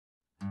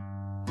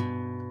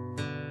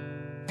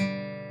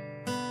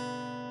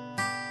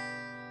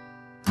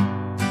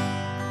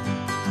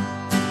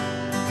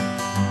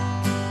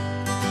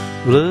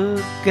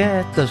Look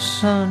at the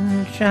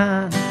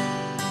sunshine.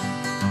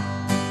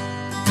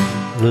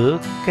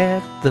 Look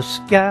at the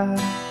sky.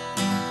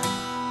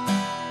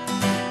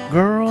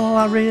 Girl,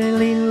 I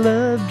really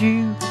loved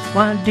you.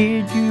 Why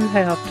did you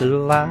have to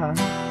lie?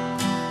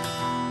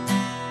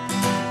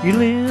 You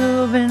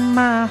live in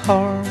my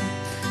heart.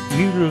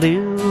 You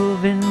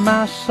live in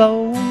my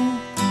soul.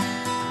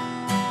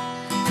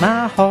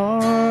 My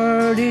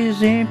heart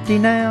is empty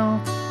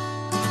now,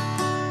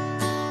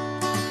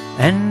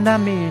 and I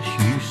miss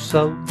you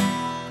so.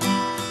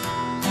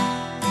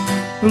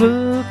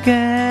 Look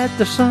at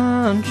the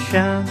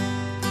sunshine.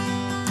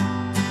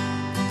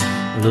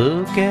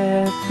 Look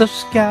at the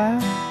sky.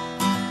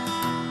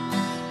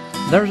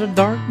 There's a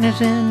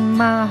darkness in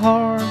my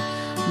heart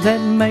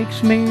that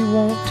makes me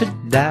want to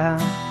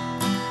die.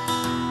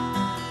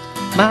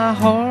 My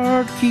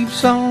heart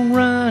keeps on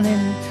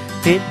running.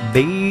 It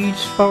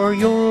beats for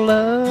your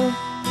love.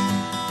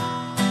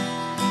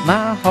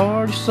 My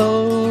heart is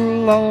so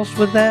lost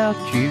without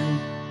you.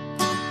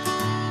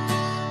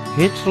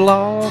 It's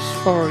lost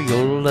for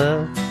your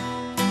love.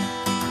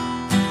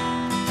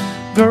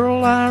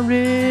 Girl, I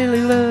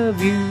really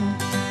love you.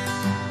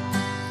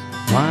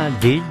 Why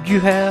did you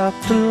have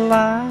to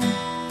lie?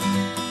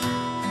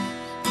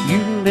 You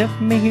left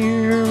me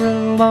here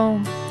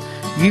alone.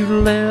 You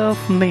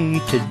left me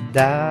to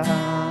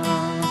die.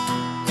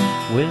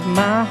 With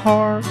my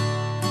heart,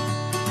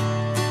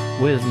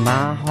 with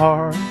my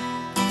heart.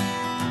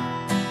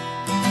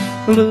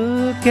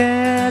 Look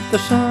at the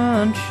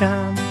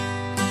sunshine.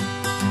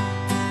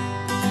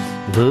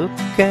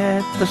 Look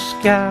at the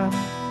sky.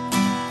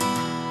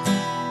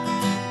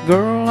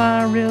 Girl,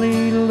 I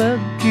really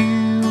loved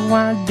you.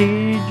 Why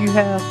did you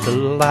have to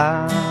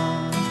lie?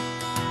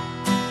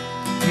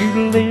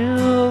 You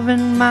live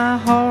in my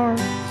heart.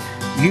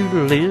 You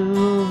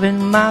live in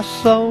my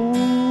soul.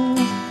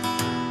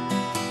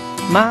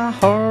 My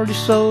heart is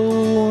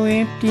so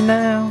empty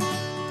now,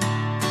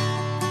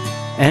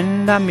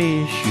 and I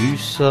miss you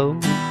so.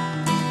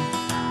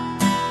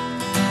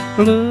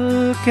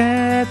 Look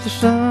at the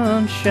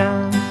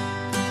sunshine.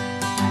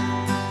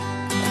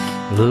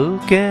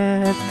 Look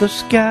at the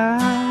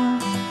sky.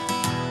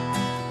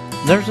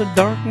 There's a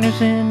darkness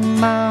in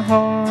my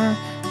heart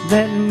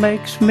that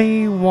makes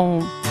me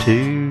want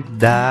to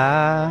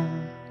die.